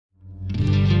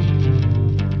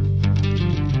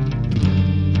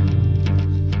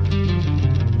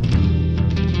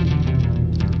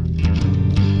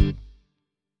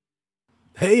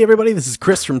Hey everybody, this is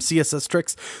Chris from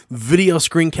CSS-Tricks, video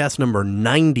screencast number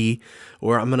 90,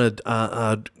 where I'm gonna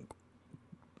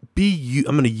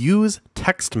use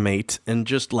TextMate and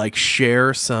just like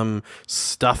share some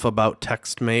stuff about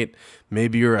TextMate.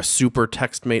 Maybe you're a super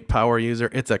TextMate power user.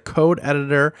 It's a code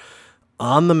editor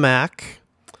on the Mac.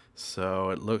 So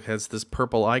it has this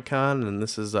purple icon, and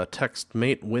this is a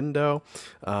TextMate window.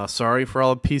 Sorry for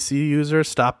all the PC users,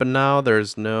 stopping now.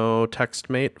 There's no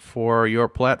TextMate for your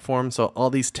platform, so all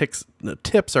these tips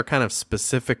are kind of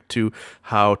specific to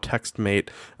how TextMate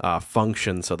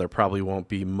functions, so there probably won't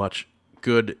be much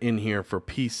good in here for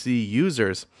PC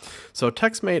users. So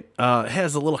TextMate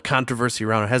has a little controversy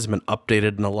around it. It hasn't been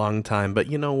updated in a long time, but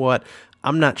you know what?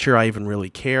 I'm not sure I even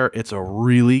really care. It's a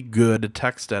really good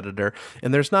text editor,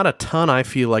 and there's not a ton I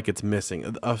feel like it's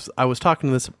missing. I was talking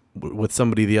to this with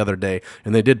somebody the other day,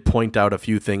 and they did point out a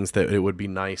few things that it would be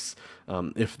nice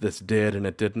if this did, and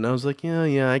it didn't. I was like,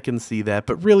 yeah, I can see that.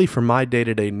 But really, for my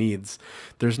day-to-day needs,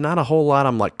 there's not a whole lot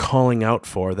I'm like calling out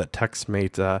for that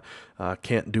TextMate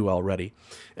can't do already.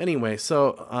 Anyway,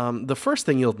 so the first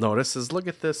thing you'll notice is, look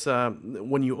at this.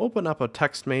 When you open up a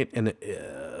TextMate and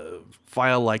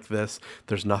file like this,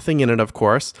 there's nothing in it, of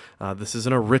course. This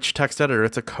isn't a rich text editor,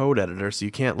 it's a code editor, so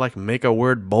you can't like make a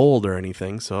word bold or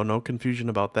anything, so no confusion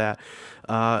about that.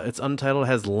 It's untitled,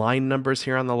 has line numbers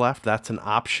here on the left. That's an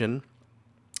option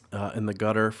in the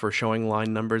gutter for showing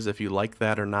line numbers if you like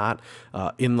that or not.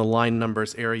 In the line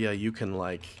numbers area, you can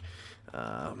like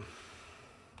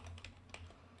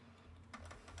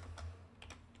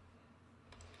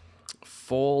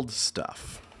fold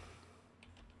stuff.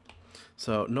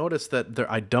 So notice that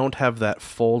I don't have that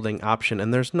folding option,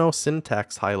 and there's no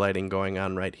syntax highlighting going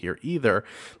on right here either.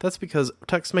 That's because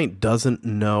TextMate doesn't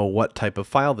know what type of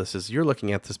file this is. You're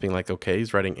looking at this being like, okay,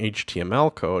 he's writing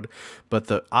HTML code, but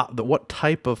the what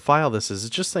type of file this is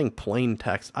just saying plain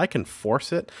text. I can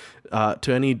force it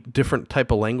to any different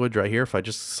type of language right here. If I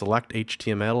just select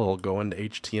HTML, it'll go into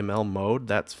HTML mode.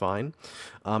 That's fine.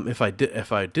 If I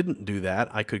didn't do that,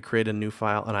 I could create a new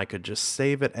file and I could just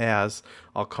save it as,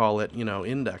 I'll call it,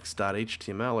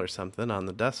 index.html or something on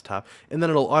the desktop, and then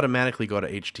it'll automatically go to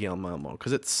HTML mode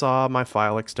because it saw my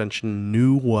file extension,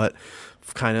 knew what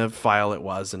kind of file it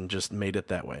was, and just made it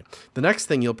that way. The next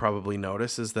thing you'll probably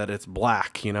notice is that it's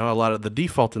black. A lot of the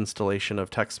default installation of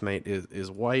TextMate is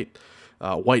white.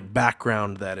 White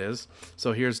background, that is.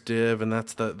 So here's div, and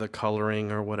that's the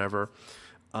coloring or whatever.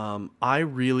 I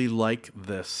really like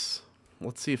this.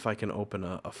 Let's see if I can open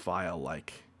a file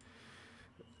like.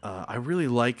 I really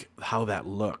like how that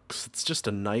looks. It's just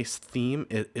a nice theme.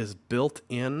 It is built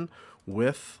in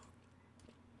with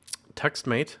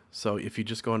TextMate. So if you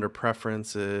just go under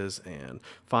preferences and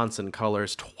fonts and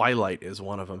colors, Twilight is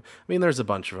one of them. I mean, there's a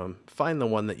bunch of them. Find the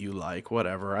one that you like,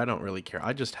 whatever. I don't really care.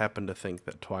 I just happen to think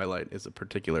that Twilight is a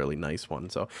particularly nice one.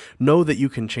 So know that you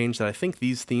can change that. I think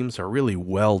these themes are really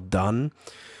well done.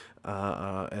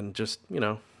 And just,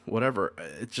 whatever.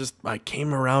 It just, I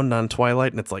came around on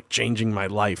Twilight and it's like changing my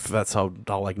life. That's how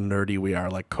like nerdy we are.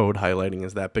 Like code highlighting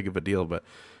is that big of a deal, but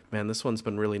man, this one's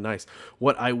been really nice.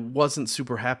 What I wasn't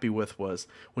super happy with was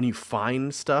when you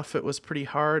find stuff, it was pretty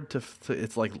hard to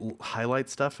it's like highlight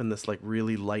stuff in this like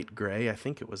really light gray. I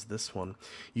think it was this one.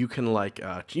 You can like,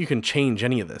 you can change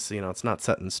any of this, it's not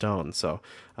set in stone. So,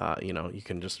 you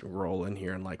can just roll in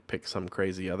here and like pick some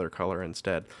crazy other color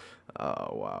instead.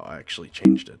 Oh, wow, I actually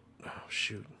changed it. Oh,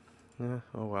 shoot.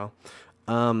 Oh, well.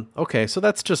 Okay, so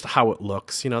that's just how it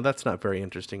looks. That's not very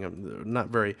interesting. I'm not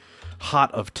very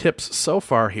hot of tips so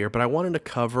far here, but I wanted to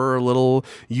cover a little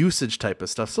usage type of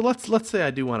stuff. So let's say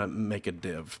I do want to make a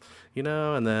div,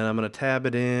 and then I'm going to tab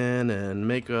it in and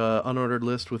make a unordered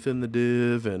list within the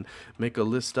div and make a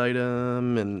list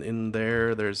item, and in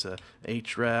there's a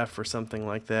href or something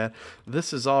like that.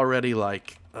 This is already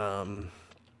like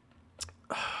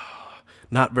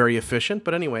not very efficient,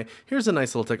 but anyway, here's a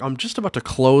nice little trick. I'm just about to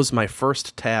close my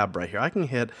first tab right here. I can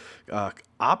hit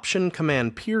Option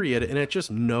Command period, and it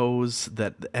just knows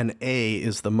that an A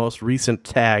is the most recent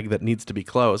tag that needs to be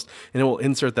closed, and it will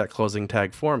insert that closing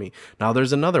tag for me. Now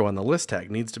there's another one, the list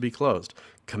tag needs to be closed.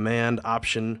 Command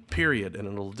Option period, and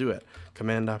it'll do it.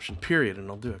 Command Option period, and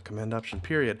it'll do it. Command Option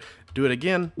period. Do it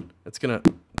again. It's gonna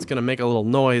make a little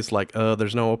noise like,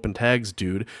 there's no open tags,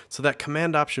 dude. So that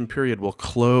Command Option period will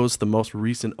close the most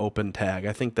recent open tag.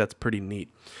 I think that's pretty neat.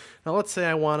 Now let's say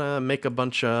I want to make a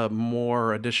bunch of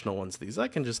more additional ones of these. I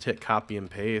can just hit copy and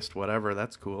paste, whatever.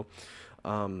 That's cool.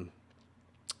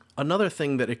 Another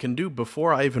thing that it can do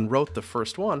before I even wrote the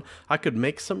first one, I could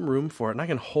make some room for it, and I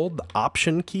can hold the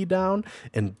Option key down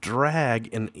and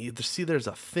drag, and either see there's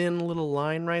a thin little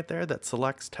line right there that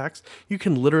selects text. You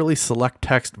can literally select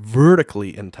text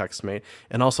vertically in TextMate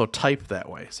and also type that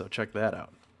way. So check that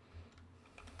out.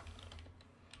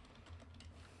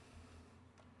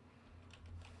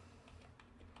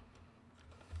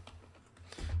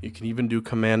 You can even do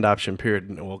Command Option period,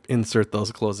 and it will insert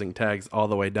those closing tags all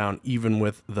the way down, even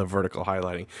with the vertical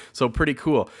highlighting. So pretty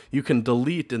cool. You can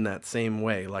delete in that same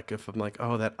way. Like if I'm like,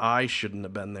 oh, that I shouldn't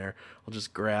have been there, I'll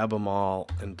just grab them all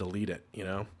and delete it, you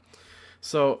know?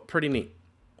 So pretty neat.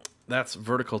 That's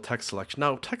vertical text selection.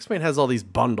 Now, TextMate has all these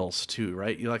bundles too,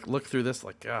 right? You like look through this,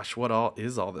 like, gosh, what all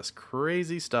is all this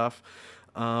crazy stuff?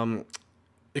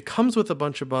 It comes with a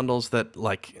bunch of bundles that,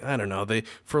 like, I don't know, they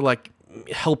for like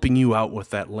helping you out with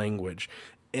that language.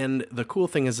 And the cool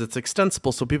thing is it's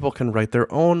extensible, so people can write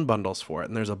their own bundles for it.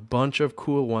 And there's a bunch of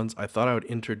cool ones. I thought I would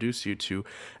introduce you to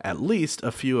at least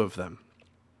a few of them.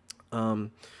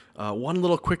 One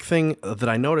little quick thing that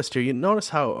I noticed here, you notice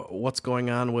how what's going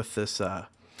on with this,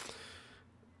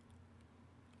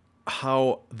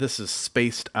 how this is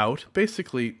spaced out.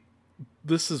 Basically,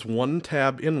 this is one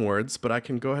tab inwards, but I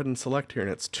can go ahead and select here,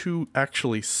 and it's two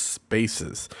actually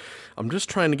spaces. I'm just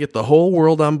trying to get the whole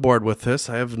world on board with this.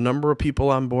 I have a number of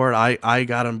people on board. I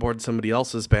got on board somebody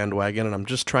else's bandwagon, and I'm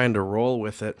just trying to roll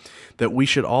with it, that we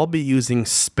should all be using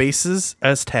spaces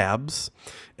as tabs,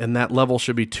 and that level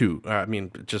should be 2. I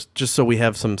mean, just so we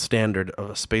have some standard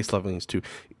of space leveling is 2.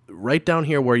 Right down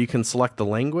here where you can select the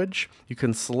language, you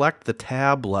can select the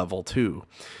tab level too.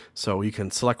 So you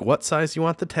can select what size you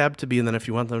want the tab to be, and then if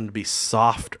you want them to be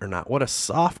soft or not. What a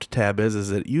soft tab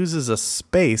is it uses a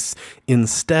space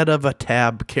instead of a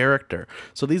tab character.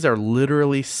 So these are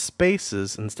literally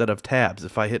spaces instead of tabs.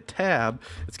 If I hit tab,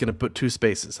 it's going to put 2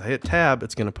 spaces. I hit tab,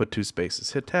 it's going to put 2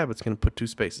 spaces. Hit tab, it's going to put 2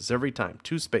 spaces. Every time,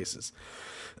 2 spaces.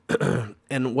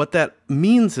 And what that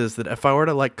means is that if I were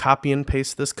to like copy and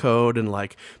paste this code and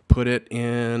like put it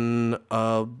in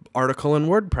an article in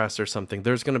WordPress or something,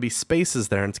 there's going to be spaces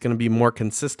there, and it's going to be more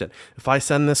consistent. If I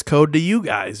send this code to you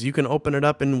guys, you can open it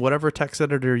up in whatever text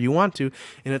editor you want to,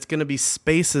 and it's going to be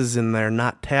spaces in there,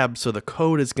 not tabs. So the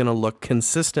code is going to look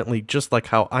consistently just like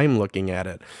how I'm looking at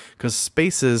it, because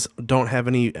spaces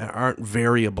aren't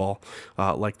variable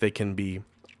like they can be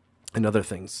and other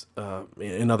things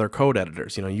in other code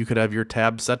editors. You know, you could have your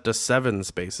tab set to 7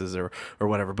 spaces or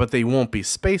whatever, but they won't be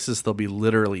spaces. They'll be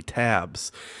literally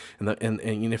tabs. And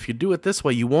if you do it this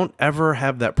way, you won't ever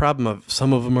have that problem of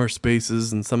some of them are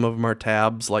spaces and some of them are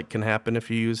tabs, like can happen if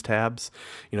you use tabs.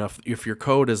 You know, if your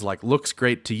code is like looks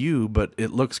great to you, but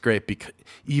it looks great because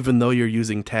even though you're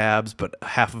using tabs, but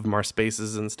half of them are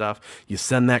spaces and stuff, you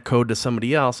send that code to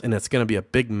somebody else and it's going to be a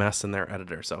big mess in their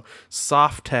editor. So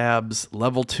soft tabs,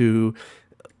 level 2,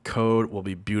 code will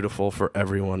be beautiful for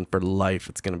everyone for life.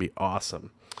 It's going to be awesome.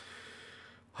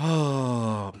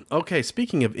 Oh, okay.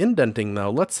 Speaking of indenting, though,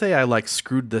 let's say I like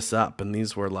screwed this up, and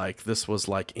this was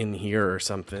like in here or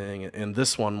something, and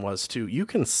this one was too. You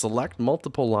can select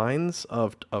multiple lines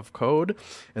of code,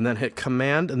 and then hit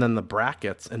Command and then the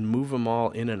brackets, and move them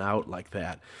all in and out like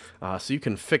that. So you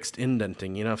can fix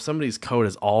indenting. You know, if somebody's code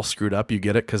is all screwed up, you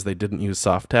get it because they didn't use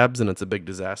soft tabs, and it's a big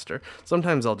disaster.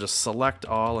 Sometimes I'll just select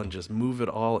all and just move it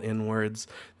all inwards.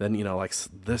 Then, you know, like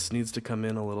this needs to come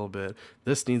in a little bit.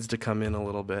 This needs to come in a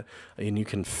little bit, and you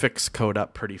can fix code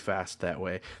up pretty fast that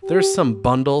way. There's some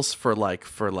bundles for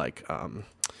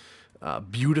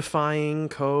beautifying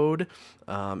code,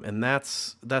 and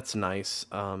that's nice.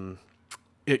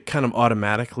 It kind of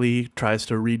automatically tries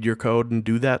to read your code and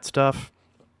do that stuff.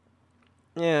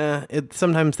 Yeah,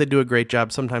 sometimes they do a great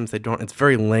job, sometimes they don't. It's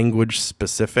very language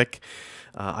specific.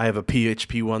 I have a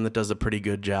PHP one that does a pretty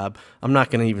good job. I'm not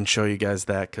going to even show you guys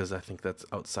that because I think that's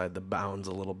outside the bounds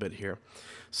a little bit here.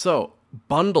 So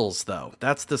bundles, though,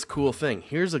 that's this cool thing.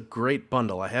 Here's a great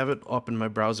bundle. I have it up in my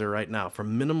browser right now for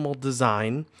minimal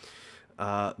design.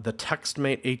 The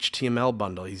TextMate HTML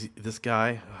bundle. This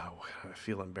guy. Oh, I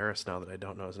feel embarrassed now that I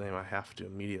don't know his name. I have to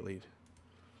immediately.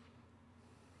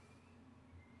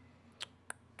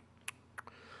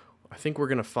 I think we're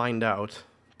going to find out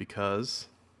because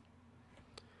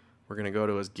we're going to go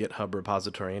to his GitHub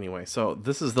repository anyway. So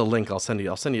this is the link I'll send you.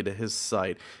 I'll send you to his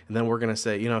site. And then we're going to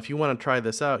say, you know, if you want to try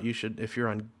this out, you should, if you're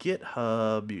on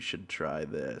GitHub, you should try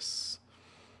this.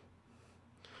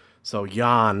 So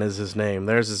Jan is his name.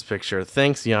 There's his picture.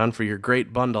 Thanks, Jan, for your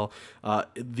great bundle.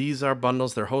 These are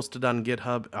bundles. They're hosted on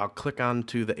GitHub. I'll click on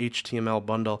to the HTML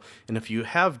bundle. And if you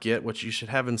have Git, which you should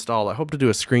have installed, I hope to do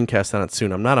a screencast on it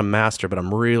soon. I'm not a master, but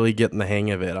I'm really getting the hang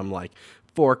of it. I'm like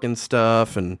forking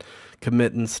stuff and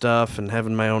committing stuff and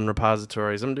having my own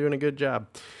repositories. I'm doing a good job.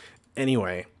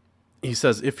 Anyway, he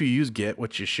says if you use Git,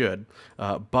 which you should,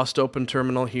 bust open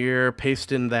terminal here,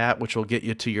 paste in that, which will get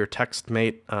you to your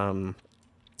TextMate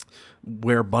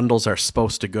where bundles are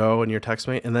supposed to go in your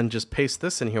TextMate, and then just paste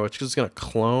this in here, which is going to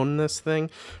clone this thing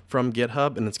from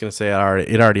GitHub, and it's going to say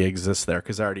it already exists there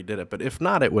because I already did it. But if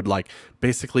not, it would like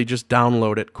basically just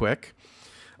download it quick.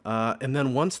 And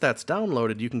then once that's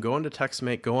downloaded, you can go into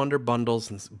TextMate, go under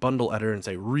bundles and bundle editor and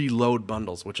say reload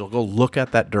bundles, which will go look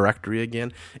at that directory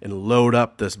again and load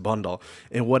up this bundle.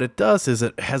 And what it does is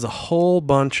it has a whole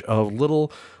bunch of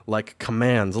little like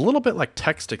commands, a little bit like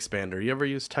Text Expander. You ever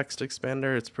use Text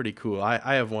Expander? It's pretty cool.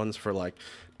 I have ones for like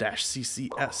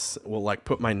 -ccs will like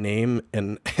put my name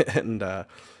and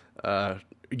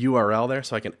URL there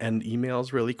so I can end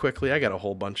emails really quickly. I got a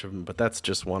whole bunch of them, but that's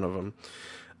just one of them.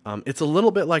 It's a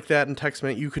little bit like that in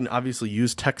TextMate. You can obviously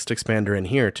use Text Expander in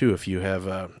here too if you have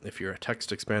if you're a Text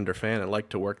Expander fan and like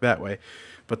to work that way.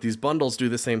 But these bundles do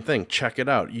the same thing. Check it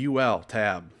out. UL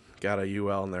tab, got a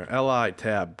UL in there. LI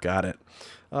tab, got it.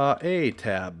 A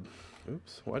tab.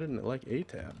 Oops, why didn't it like A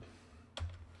tab?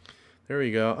 There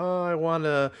we go. Oh, I want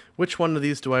to. Which one of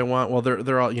these do I want? Well,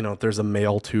 they're all, you know. There's a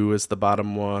mail to is the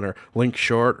bottom one, or link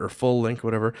short, or full link,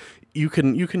 whatever. You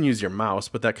can use your mouse,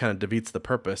 but that kind of defeats the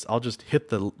purpose. I'll just hit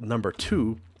the number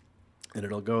 2, and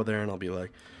it'll go there, and I'll be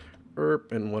like,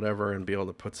 erp, and whatever, and be able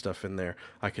to put stuff in there.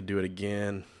 I could do it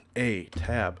again. A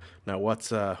tab. Now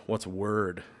what's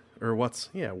Word? Or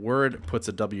Word puts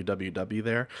a www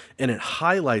there, and it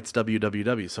highlights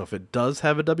www. So if it does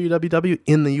have a www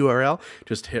in the URL,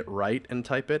 just hit right and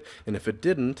type it. And if it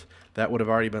didn't, that would have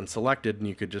already been selected, and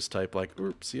you could just type like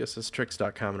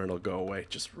CSS-Tricks.com, and it'll go away.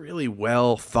 Just really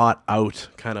well thought out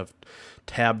kind of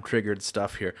tab triggered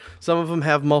stuff here. Some of them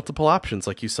have multiple options,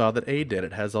 like you saw that A did.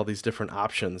 It has all these different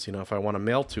options. You know, if I want a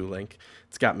mail to link,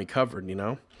 it's got me covered. You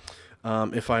know,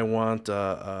 if I want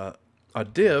a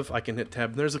div, I can hit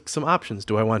tab. There's some options.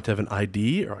 Do I want to have an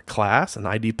ID or a class, an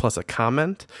ID plus a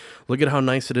comment? Look at how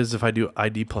nice it is if I do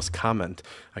ID plus comment.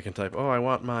 I can type, oh, I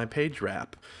want my page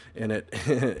wrap. And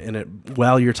it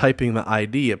while you're typing the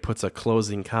ID, it puts a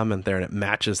closing comment there and it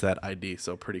matches that ID.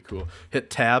 So pretty cool. Hit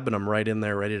tab and I'm right in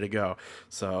there ready to go.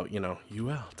 So, you know,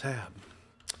 UL tab.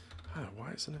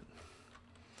 Why isn't it?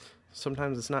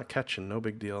 Sometimes it's not catching. No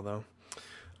big deal though.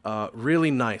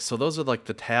 Really nice. So those are like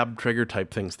the tab trigger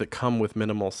type things that come with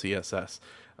minimal CSS.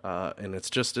 And it's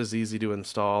just as easy to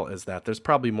install as that. There's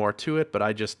probably more to it, but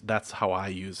that's how I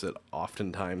use it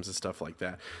oftentimes, is stuff like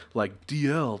that. Like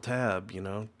DL tab, you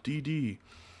know, DD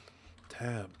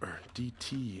tab, or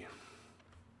DT.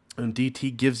 And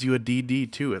DT gives you a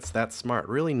DD too. It's that smart.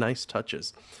 Really nice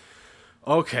touches.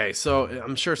 Okay, so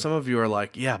I'm sure some of you are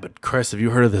like, yeah, but Chris, have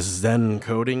you heard of this Zen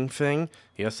coding thing?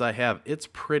 Yes, I have. It's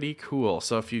pretty cool.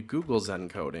 So if you Google Zen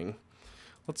coding,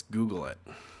 let's Google it.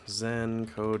 Zen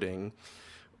coding.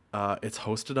 It's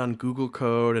hosted on Google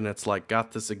Code, and it's like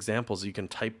got this example, so you can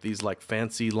type these like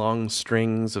fancy long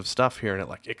strings of stuff here, and it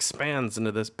like expands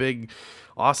into this big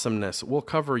awesomeness. We'll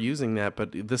cover using that,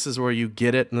 but this is where you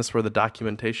get it, and this is where the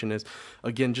documentation is.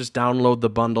 Again, just download the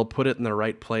bundle, put it in the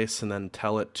right place, and then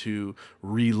tell it to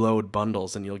reload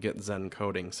bundles, and you'll get Zen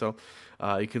coding. So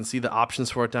you can see the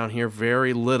options for it down here.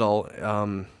 Very little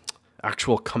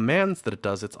actual commands that it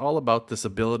does. It's all about this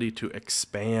ability to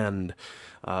expand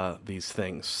these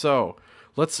things. So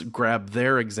let's grab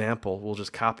their example. We'll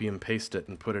just copy and paste it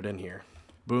and put it in here.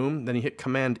 Boom. Then you hit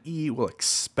Command E, will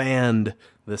expand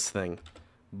this thing.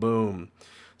 Boom.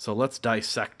 So let's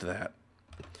dissect that.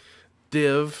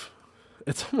 Div,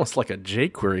 it's almost like a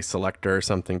jQuery selector or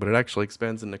something, but it actually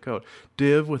expands into code.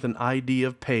 Div with an ID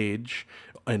of page,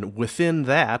 and within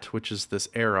that, which is this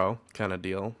arrow kind of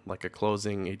deal, like a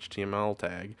closing HTML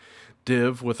tag,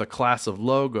 div with a class of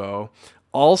logo,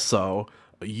 also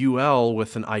a UL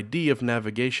with an ID of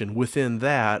navigation. Within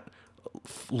that,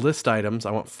 list items,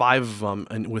 I want 5 of them,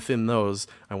 and within those,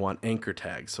 I want anchor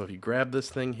tags. So if you grab this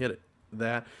thing, hit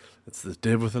that, it's the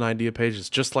div with an ID of page. It's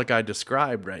just like I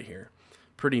described right here.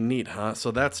 Pretty neat, huh?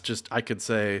 So that's just, I could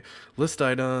say list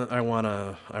item, I want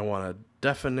a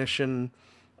definition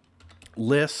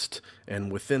list,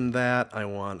 and within that I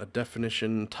want a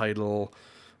definition title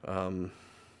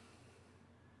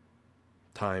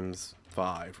times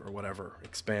 5 or whatever,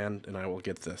 expand, and I will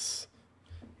get this.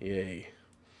 Yay.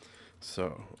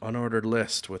 So unordered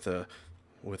list with a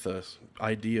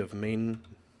ID of main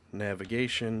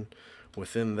navigation,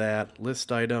 within that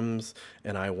list items,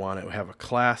 and I want to have a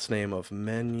class name of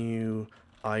menu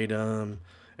item,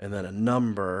 and then a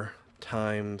number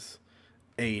times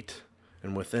 8,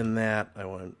 and within that I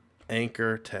want an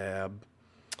anchor tab,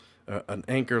 an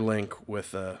anchor link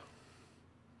with a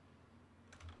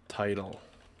title.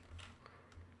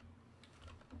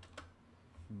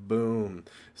 Boom.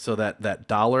 So that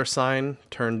dollar sign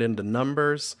turned into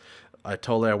numbers. I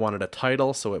told it I wanted a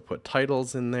title, so it put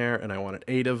titles in there, and I wanted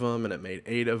 8 of them, and it made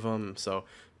 8 of them. So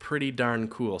pretty darn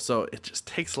cool. So it just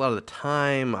takes a lot of the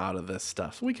time out of this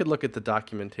stuff. So we could look at the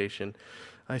documentation.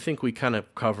 I think we kind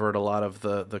of covered a lot of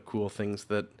the cool things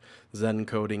that Zen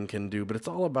coding can do, but it's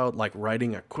all about like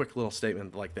writing a quick little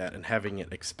statement like that and having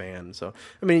it expand. So,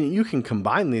 I mean, you can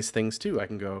combine these things too. I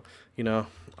can go,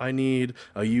 I need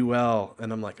a UL,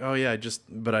 and I'm like, oh yeah, I just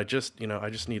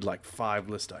need like 5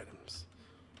 list items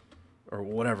or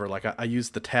whatever. Like I use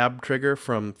the tab trigger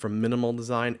from minimal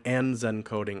design and Zen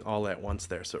coding all at once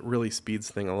there. So it really speeds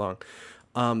things along.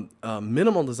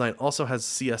 Minimal design also has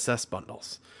CSS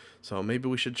bundles. So maybe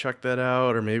we should check that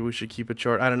out, or maybe we should keep it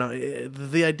short. I don't know.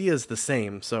 The idea is the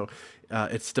same. So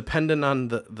it's dependent on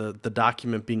the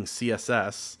document being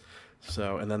CSS.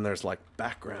 So, and then there's like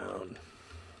background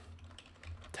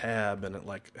tab, and it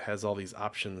like has all these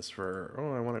options for,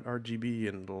 I want it RGB,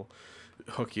 and it'll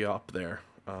hook you up there.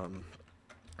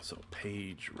 So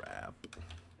page wrap,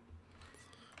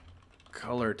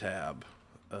 color tab,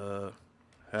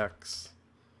 hex.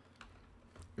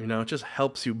 It just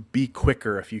helps you be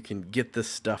quicker if you can get this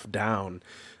stuff down.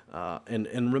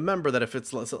 And remember that if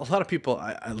it's a lot of people,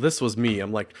 this was me.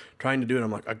 I'm like trying to do it.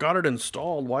 I'm like, I got it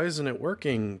installed. Why isn't it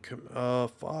working?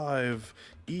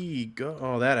 5E go.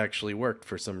 Oh, that actually worked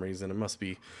for some reason. It must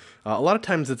be. A lot of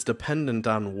times it's dependent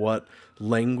on what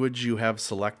language you have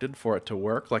selected for it to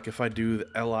work. Like if I do the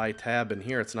LI tab in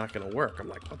here, it's not going to work. I'm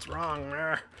like, what's wrong?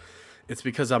 It's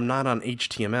because I'm not on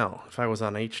HTML. If I was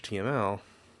on HTML,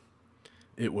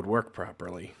 it would work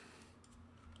properly.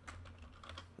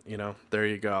 There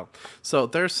you go. So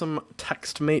there's some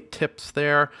TextMate tips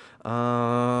there.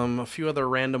 A few other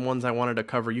random ones I wanted to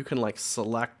cover. You can like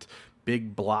select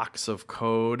big blocks of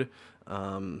code.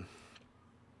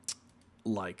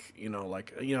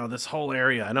 This whole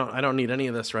area. I don't need any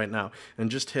of this right now,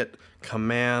 and just hit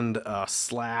command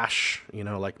slash,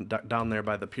 down there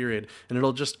by the period, and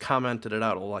it'll just comment it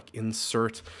out. It'll like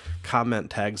insert comment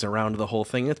tags around the whole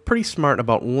thing. It's pretty smart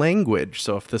about language.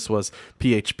 So if this was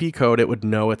PHP code, it would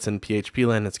know it's in PHP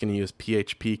land. It's going to use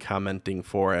PHP commenting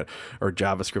for it, or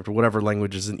JavaScript, or whatever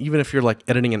languages. And even if you're like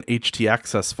editing an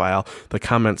htaccess file, the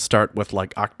comments start with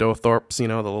like octothorpes, the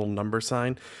little number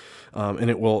sign.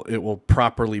 And it will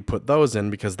properly put those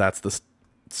in, because that's the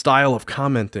style of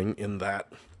commenting in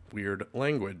that weird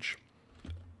language.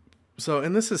 So,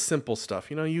 and this is simple stuff.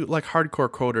 You like hardcore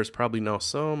coders probably know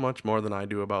so much more than I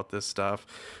do about this stuff,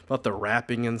 about the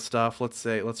wrapping and stuff. Let's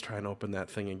try and open that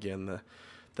thing again,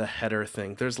 the header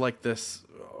thing. There's like this,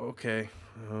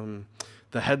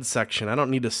 the head section. I don't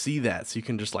need to see that, so you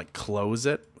can just like close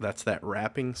it. That's that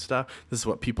wrapping stuff. This is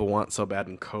what people want so bad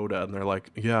in Coda, and they're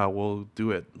like, yeah, we'll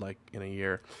do it like in a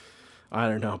year. I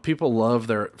don't know. People love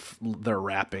their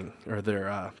wrapping, or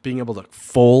their being able to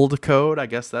fold code. I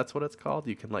guess that's what it's called.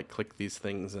 You can like click these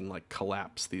things and like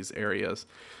collapse these areas.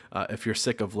 If you're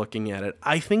sick of looking at it,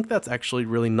 I think that's actually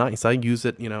really nice. I use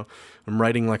it. I'm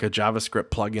writing like a JavaScript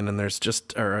plugin, and there's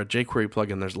or a jQuery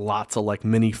plugin. There's lots of like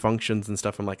mini functions and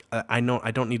stuff. I'm like, I know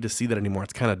I don't need to see that anymore.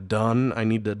 It's kind of done. I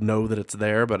need to know that it's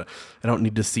there, but I don't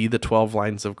need to see the 12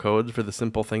 lines of code for the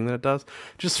simple thing that it does.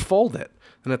 Just fold it,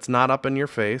 and it's not up in your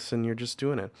face, and you're just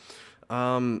doing it.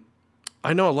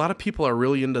 I know a lot of people are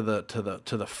really into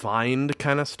the find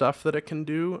kind of stuff that it can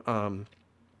do.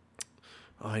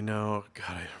 I know,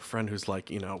 God, I have a friend who's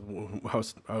like, I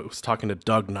was talking to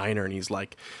Doug Niner, and he's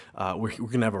like, we're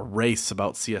gonna have a race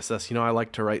about CSS. I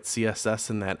like to write CSS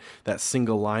in that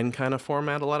single line kind of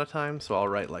format a lot of times. So I'll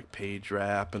write like page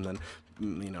wrap, and then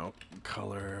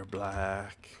color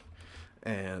black,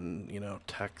 and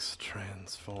text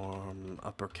transform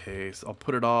uppercase. I'll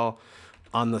put it all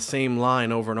on the same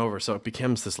line over and over, so it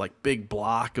becomes this like big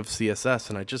block of CSS.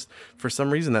 And I just, for some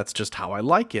reason, that's just how I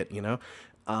like it. And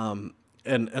I'll,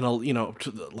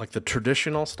 like the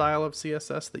traditional style of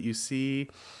CSS that you see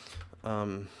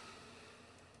a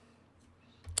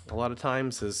lot of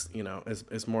times is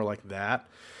more like that.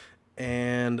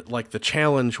 And like the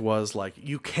challenge was like,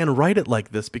 you can write it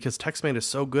like this because TextMate is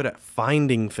so good at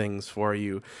finding things for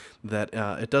you that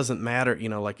it doesn't matter,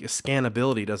 like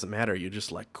scannability doesn't matter. You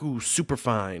just like, ooh, super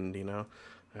find,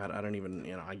 I don't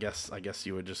even, I guess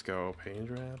you would just go page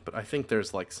wrap, but I think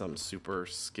there's like some super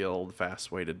skilled,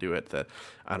 fast way to do it that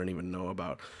I don't even know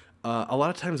about. A lot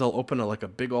of times I'll open a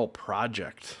big old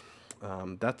project.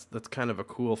 That's kind of a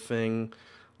cool thing.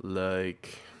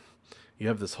 Like, you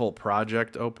have this whole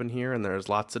project open here and there's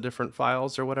lots of different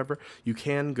files or whatever, you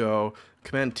can go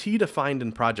Command T to find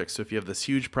in projects. So if you have this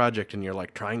huge project and you're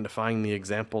like trying to find the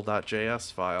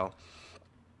example.js file,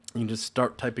 you just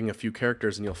start typing a few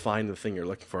characters and you'll find the thing you're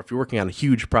looking for. If you're working on a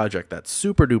huge project, that's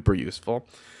super duper useful.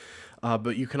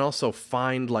 But you can also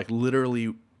find, like,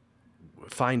 literally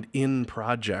find in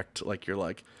project, like you're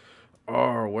like,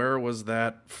 oh, where was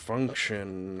that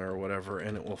function or whatever,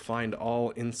 and it will find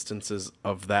all instances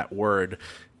of that word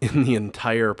in the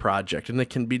entire project. And it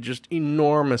can be just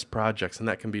enormous projects, and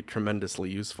that can be tremendously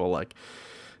useful. Like,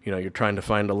 you know, you're trying to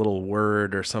find a little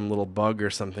word or some little bug or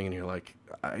something, and you're like,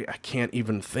 I can't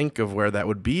even think of where that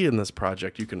would be in this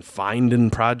project. You can find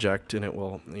in project, and it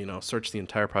will, you know, search the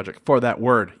entire project for that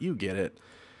word. You get it.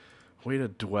 Way to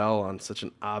dwell on such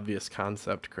an obvious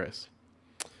concept, Chris.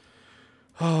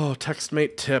 Oh,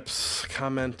 TextMate tips,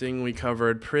 commenting we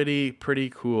covered. Pretty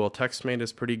cool. TextMate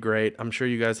is pretty great. I'm sure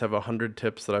you guys have 100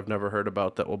 tips that I've never heard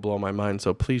about that will blow my mind,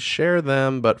 so please share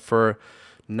them. But for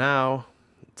now,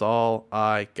 it's all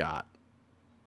I got.